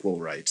having equal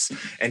rights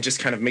and just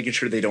kind of making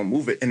sure they don't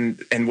move it.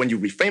 And when you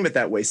reframe it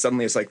that way,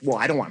 suddenly it's like, well,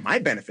 I don't want my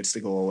benefits to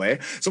go away.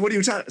 So what are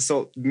you talking?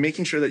 So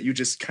making sure that you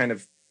just kind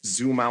of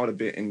zoom out a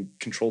bit and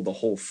control the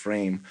whole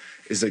frame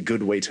is a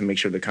good way to make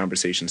sure the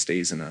conversation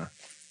stays in a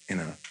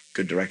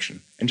good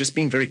direction. And just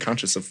being very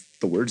conscious of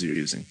the words you're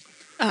using.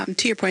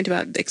 To your point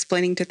about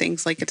explaining to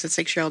things like it's a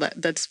 6-year-old,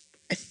 that's,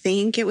 I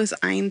think it was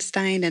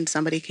Einstein, and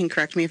somebody can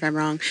correct me if I'm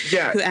wrong.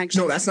 Yeah,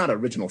 no, that's not an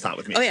original thought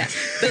with me. Oh yeah,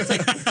 but it's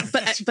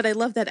like, but I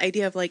love that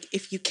idea of like,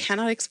 if you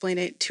cannot explain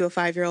it to a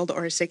 5-year-old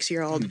or a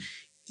 6-year-old,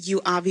 you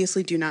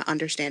obviously do not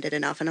understand it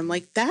enough. And I'm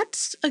like,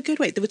 that's a good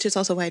way, which is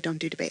also why I don't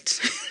do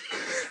debates.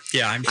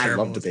 Yeah, I'm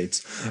terrible. I love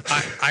debates.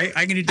 I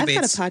can do debates. I've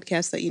got a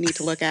podcast that you need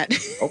to look at.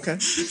 Okay.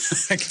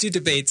 I can do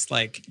debates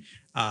like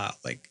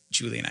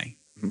Julie and I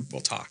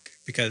will talk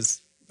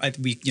because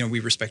we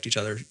respect each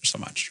other so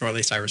much, or at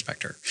least I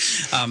respect her.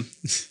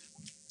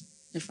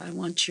 If I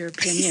want your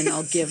opinion,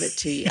 I'll give it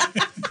to you.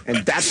 And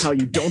that's how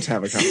you don't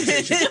have a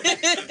conversation.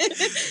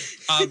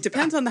 It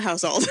depends on the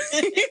household.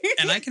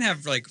 And I can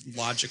have like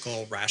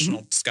logical,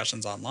 rational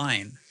discussions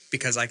online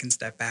because I can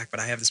step back.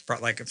 But I have this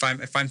like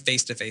if I'm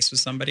face to face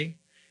with somebody,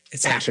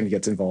 it's passion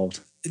gets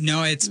involved.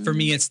 No, it's for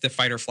me. It's the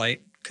fight or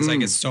flight because I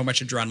get so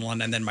much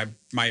adrenaline, and then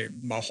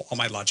all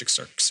my logic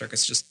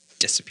circuits just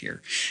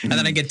disappear. And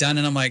then I get done,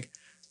 and I'm like,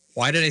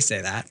 why did I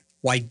say that?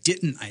 Why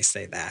didn't I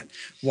say that?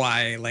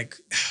 Why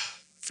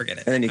forget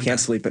it. And then you can't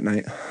sleep at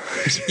night.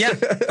 Yeah,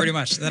 pretty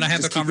much. Then I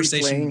have a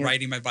conversation replaying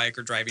riding my bike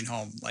or driving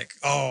home. Like,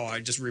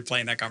 I just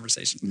replaying that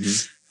conversation.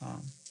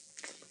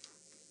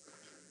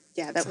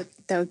 Yeah, that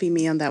would be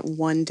me on that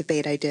one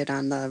debate I did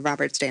on the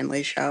Robert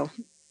Stanley show.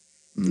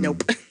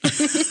 Nope.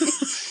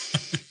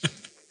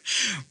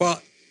 Well,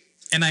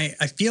 and I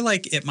feel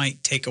like it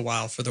might take a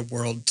while for the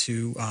world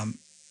to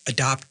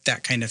adopt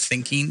that kind of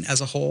thinking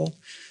as a whole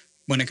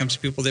when it comes to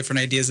people with different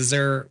ideas. Is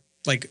there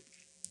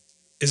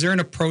an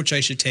approach I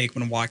should take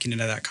when walking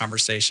into that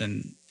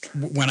conversation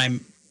when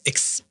I'm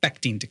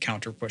expecting to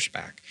counter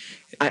pushback?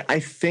 I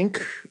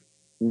think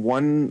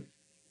one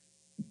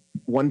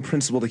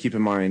principle to keep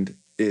in mind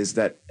is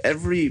that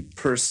every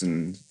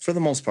person, for the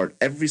most part,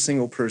 every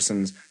single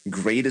person's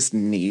greatest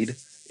need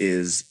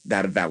is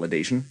that of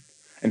validation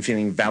and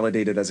feeling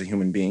validated as a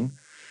human being.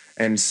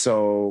 And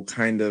so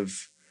kind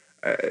of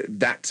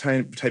that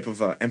type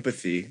of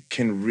empathy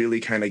can really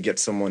kind of get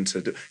someone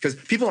to do, because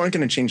people aren't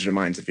going to change their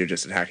minds if you're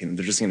just attacking them.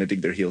 They're just going to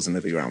dig their heels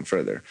into the ground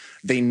further.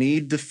 They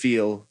need to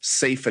feel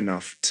safe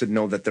enough to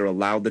know that they're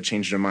allowed to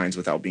change their minds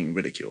without being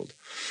ridiculed.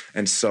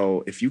 And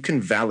so if you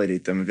can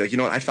validate them and be like, you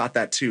know what, I thought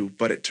that too,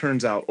 but it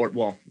turns out,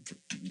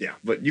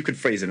 but you could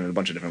phrase it in a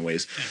bunch of different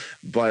ways.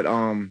 But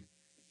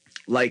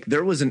like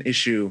there was an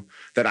issue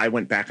that I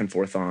went back and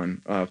forth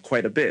on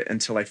quite a bit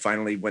until I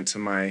finally went to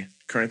my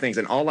current things.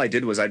 And all I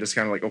did was I just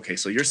kind of like, okay,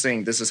 so you're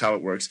saying this is how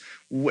it works.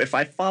 If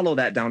I follow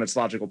that down its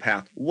logical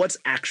path, what's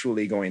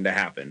actually going to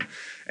happen?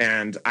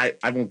 And I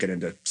won't get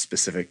into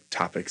specific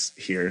topics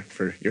here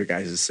for your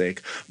guys'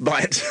 sake,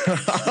 but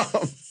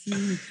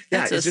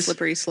that's a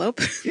slippery slope.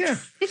 Yeah.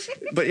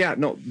 But yeah,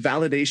 no,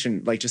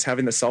 validation, like just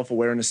having the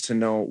self-awareness to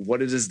know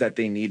what it is that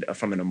they need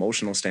from an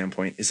emotional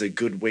standpoint is a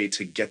good way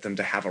to get them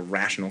to have a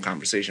rational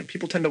conversation.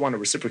 People tend to want to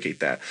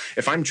reciprocate that.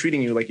 If I'm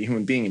treating you like a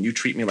human being and you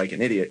treat me like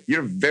an idiot,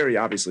 you're very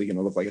obviously going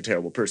to look like a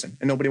terrible person,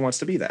 and nobody wants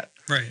to be that.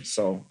 Right.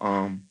 So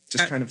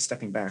just kind of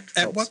stepping back.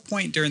 At what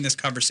point during this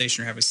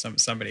conversation you're having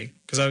with somebody,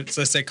 because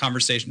let's say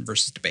conversation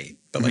versus debate,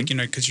 but like,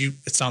 because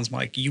it sounds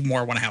like you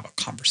more want to have a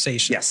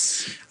conversation.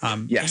 Yes.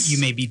 Yes. You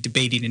may be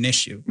debating an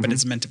issue, but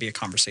it's meant to be a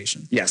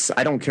conversation. Yes.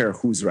 I don't care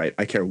who's right.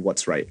 I care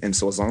what's right. And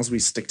so as long as we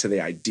stick to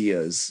the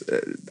ideas,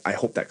 I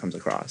hope that comes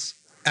across.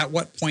 At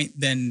what point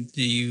then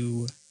do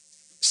you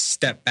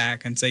step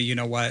back and say, you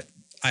know what,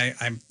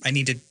 I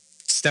need to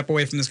step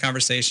away from this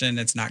conversation.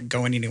 It's not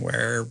going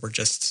anywhere.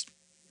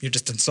 You're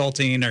just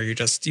insulting, or you're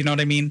just, you know what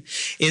I mean?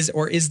 Is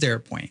there a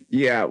point?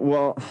 Yeah,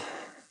 well,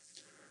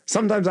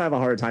 sometimes I have a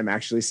hard time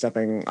actually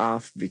stepping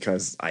off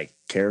because I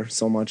care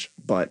so much,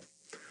 but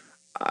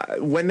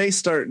when they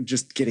start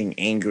just getting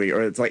angry,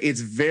 or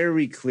it's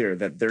very clear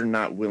that they're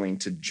not willing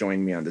to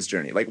join me on this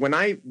journey. Like when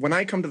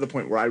I come to the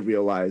point where I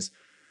realize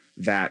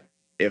that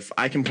if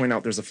I can point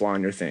out there's a flaw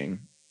in your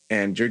thing,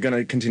 and you're going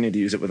to continue to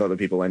use it with other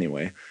people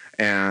anyway.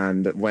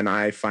 And when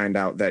I find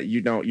out that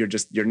you're not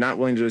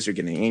willing to do this, you're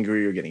getting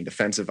angry, you're getting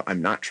defensive.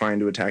 I'm not trying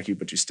to attack you,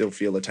 but you still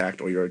feel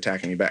attacked, or you're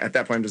attacking me back. At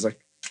that point, I'm just like,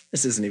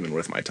 this isn't even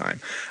worth my time.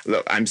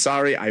 Look, I'm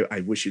sorry. I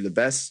wish you the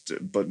best,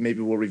 but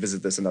maybe we'll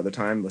revisit this another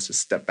time. Let's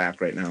just step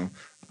back right now.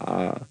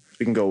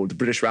 We can go the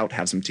British route,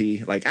 have some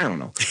tea. Like, I don't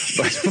know.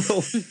 But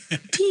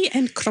tea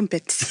and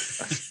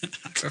crumpets.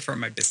 I prefer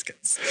my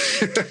biscuits.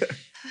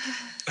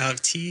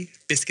 Tea,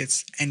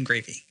 biscuits, and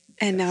gravy.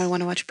 And now I want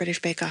to watch British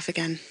Bake Off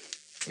again.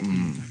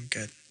 I'm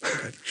good.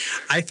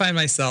 I find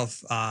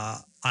myself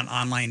on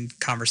online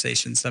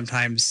conversations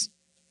sometimes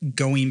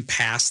going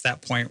past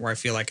that point where I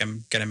feel like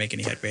I'm going to make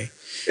any headway.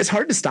 It's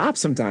hard to stop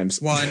sometimes.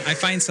 Well, and I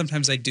find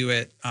sometimes I do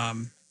it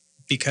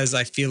because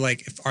I feel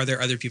like, are there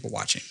other people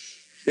watching?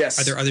 Yes.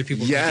 Are there other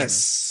people?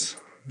 Yes.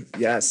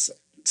 Yes.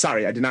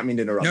 Sorry, I did not mean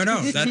to interrupt.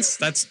 No.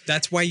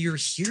 That's why you're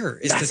here.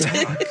 Is to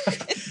talk.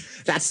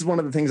 That's one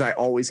of the things I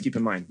always keep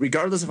in mind.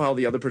 Regardless of how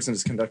the other person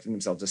is conducting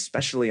themselves,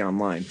 especially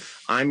online,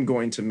 I'm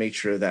going to make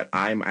sure that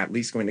I'm at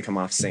least going to come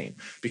off sane,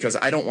 because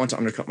I don't want to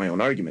undercut my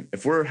own argument.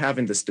 If we're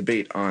having this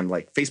debate on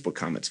like Facebook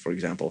comments, for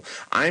example,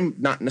 I'm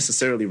not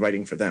necessarily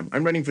writing for them.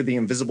 I'm writing for the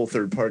invisible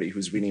third party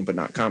who's reading but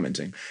not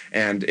commenting.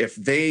 And if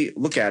they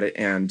look at it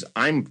and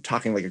I'm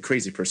talking like a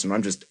crazy person, or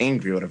I'm just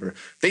angry or whatever,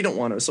 they don't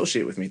want to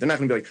associate with me. They're not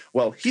going to be like,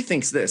 well, he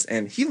thinks this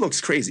and he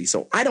looks crazy,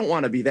 so I don't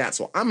want to be that.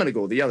 So I'm going to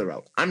go the other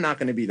route. I'm not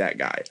going to be that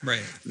guy.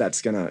 Right.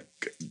 That's going to,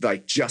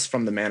 like, just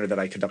from the manner that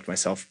I conduct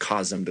myself,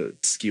 cause them to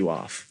skew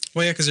off.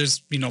 Well, yeah, because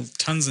there's,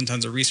 tons and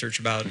tons of research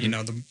about,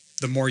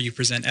 the more you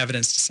present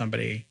evidence to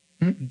somebody,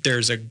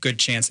 there's a good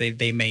chance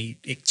they may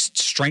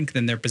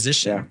strengthen their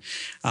position.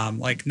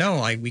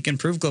 Yeah. We can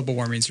prove global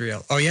warming's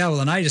real. Oh, yeah, well,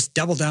 then I just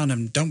double down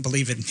and don't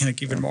believe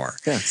it even more.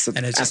 Yeah, so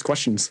and ask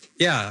questions.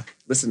 Yeah.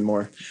 Listen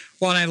more.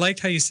 Well, and I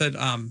liked how you said,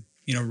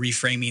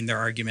 reframing their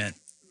argument.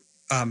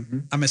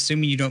 I'm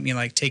assuming you don't mean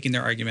like taking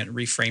their argument,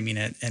 reframing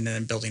it, and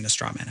then building a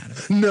straw man out of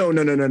it. No.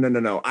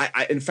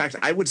 In fact,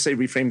 I would say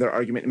reframe their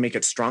argument and make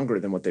it stronger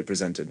than what they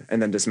presented, and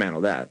then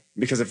dismantle that.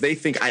 Because if they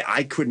think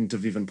I couldn't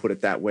have even put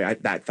it that way, I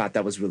thought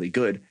that was really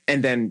good,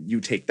 and then you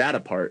take that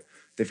apart,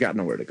 they've got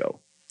nowhere to go.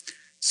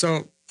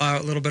 So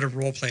a little bit of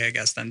role play, I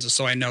guess, then, just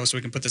so I know, so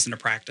we can put this into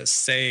practice.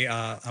 Say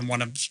I'm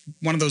one of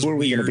those. Who are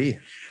we going to be?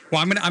 Well,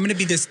 I'm gonna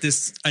be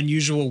this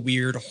unusual,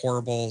 weird,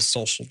 horrible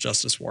social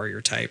justice warrior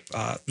type,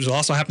 who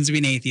also happens to be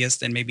an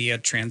atheist and maybe a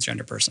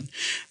transgender person.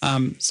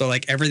 So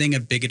like everything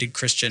a bigoted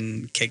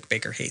Christian cake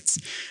baker hates.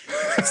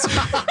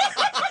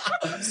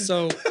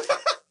 So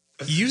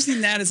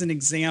using that as an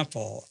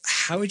example,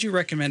 how would you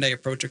recommend I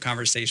approach a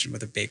conversation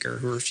with a baker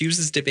who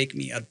refuses to bake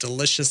me a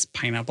delicious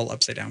pineapple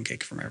upside down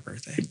cake for my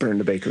birthday? Burn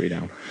the bakery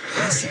down.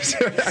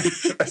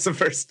 That's the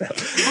first step.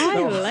 I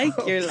like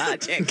your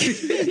logic.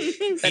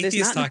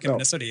 Atheist Talk in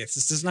Minnesota.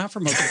 This does not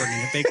promote the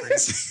burning of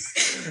bakeries.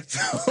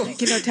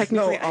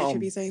 Technically, I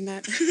should be saying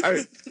that.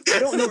 I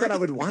don't know that I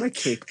would want a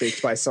cake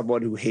baked by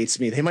someone who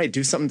hates me. They might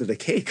do something to the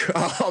cake.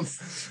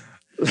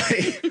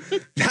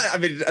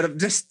 I'm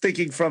just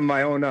thinking from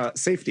my own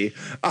safety.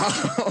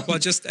 Well,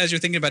 just as you're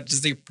thinking about,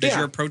 does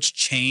your approach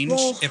change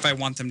if I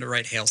want them to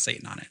write "Hail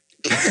Satan" on it?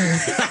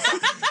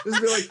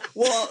 Just be like,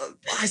 well,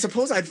 I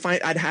suppose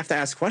I'd have to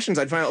ask questions.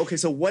 I'd find out, okay,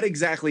 so what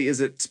exactly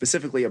is it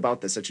specifically about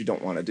this that you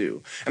don't want to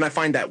do? And I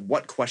find that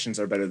what questions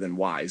are better than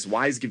whys?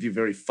 Whys give you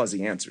very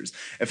fuzzy answers.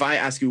 If I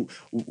ask you,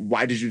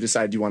 why did you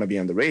decide you want to be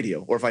on the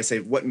radio? Or if I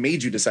say, what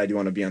made you decide you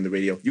want to be on the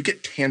radio? You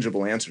get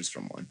tangible answers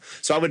from one.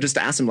 So I would just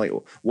ask them, like,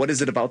 what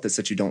is it about this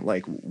that you don't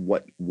like?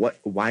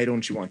 Why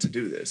don't you want to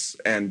do this?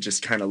 And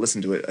just kind of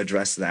listen to it,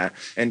 address that.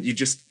 And you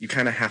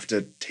kind of have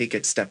to take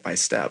it step by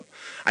step.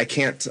 I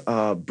can't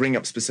bring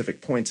up specific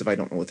points if I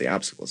don't know what the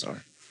obstacles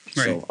are.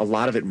 Right. So a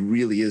lot of it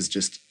really is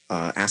just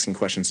asking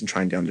questions and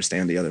trying to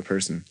understand the other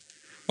person.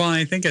 Well,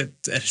 I think it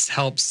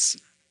helps.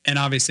 And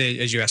obviously,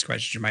 as you ask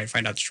questions, you might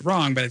find out that you're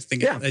wrong. But I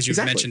think, as you've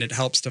mentioned, it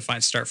helps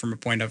to start from a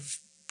point of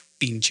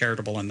being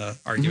charitable in the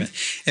argument.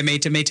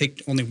 Mm-hmm. It may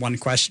take only one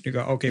question to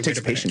go, okay, wait a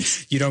minute.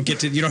 Patience. You don't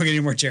get any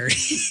more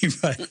charity.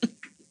 But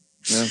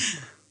yeah.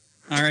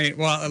 All right.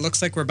 Well, it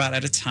looks like we're about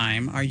out of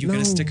time. Are you going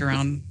to stick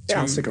around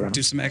to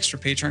do some extra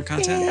Patreon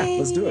content? Yeah,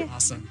 let's do it.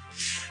 Awesome.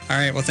 All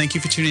right. Well, thank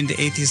you for tuning in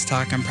to Atheist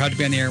Talk. I'm proud to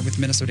be on the air with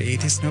Minnesota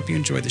Atheists and hope you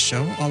enjoyed the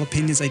show. All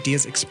opinions,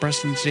 ideas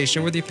expressed in today's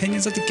show were the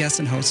opinions of the guests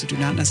and hosts who do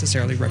not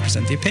necessarily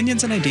represent the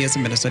opinions and ideas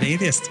of Minnesota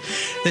Atheists.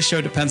 This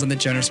show depends on the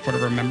generous support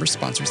of our members,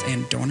 sponsors,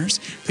 and donors.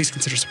 Please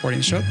consider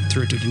supporting the show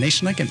through a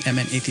donation link at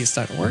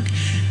mnatheist.org.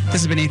 This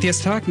has been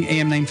Atheist Talk,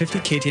 AM 950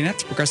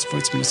 KTNF, Progressive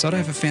Voice Minnesota.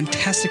 Have a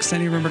fantastic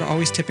Sunday. Remember to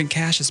always tip in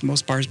cash as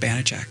most bars ban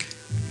a check.